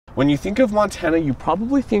When you think of Montana, you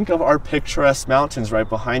probably think of our picturesque mountains right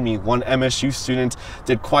behind me. One MSU student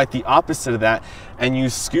did quite the opposite of that and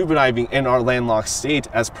used scuba diving in our landlocked state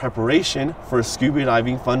as preparation for a scuba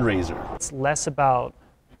diving fundraiser. It's less about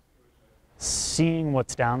seeing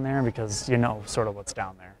what's down there because you know sort of what's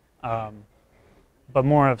down there, but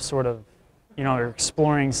more of sort of, you know, you're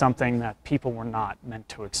exploring something that people were not meant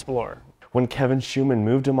to explore. When Kevin Schuman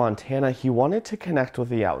moved to Montana, he wanted to connect with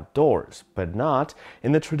the outdoors, but not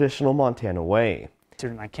in the traditional Montana way.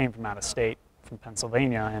 I came from out of state, from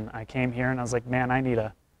Pennsylvania, and I came here and I was like, man, I need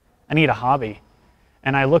a hobby.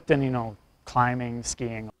 And I looked in, you know, climbing,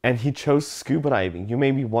 skiing. And he chose scuba diving. You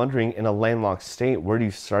may be wondering, in a landlocked state, where do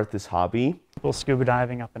you start this hobby? People scuba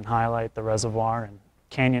diving up in Highlight, the reservoir, and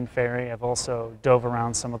Canyon Ferry. I've also dove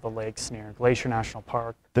around some of the lakes near Glacier National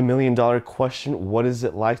Park. The million-dollar question, what is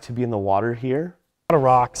it like to be in the water here? A lot of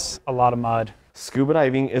rocks, a lot of mud. Scuba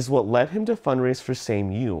diving is what led him to fundraise for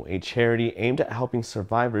SameU, a charity aimed at helping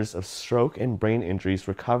survivors of stroke and brain injuries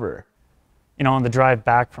recover. You know, on the drive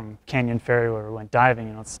back from Canyon Ferry where we went diving,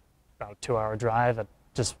 you know, it's about a 2-hour drive, I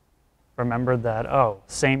just remembered that, oh,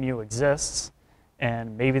 SameU exists,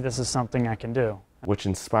 and maybe this is something I can do. Which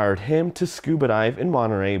inspired him to scuba dive in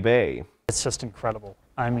Monterey Bay. It's just incredible.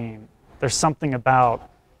 I mean, there's something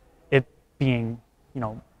about it being, you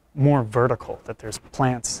know, more vertical, that there's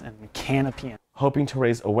plants and canopy. Hoping to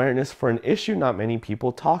raise awareness for an issue not many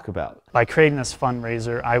people talk about. By creating this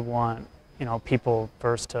fundraiser, I want, you know, people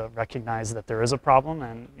first to recognize that there is a problem,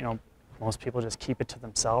 and, you know, most people just keep it to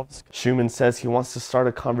themselves. Schuman says he wants to start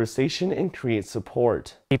a conversation and create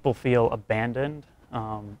support. People feel abandoned,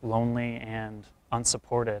 lonely, and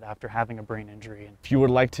unsupported after having a brain injury. If you would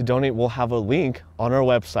like to donate, we'll have a link on our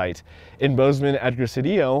website. In Bozeman, Edgar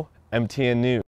Cedillo, MTN News.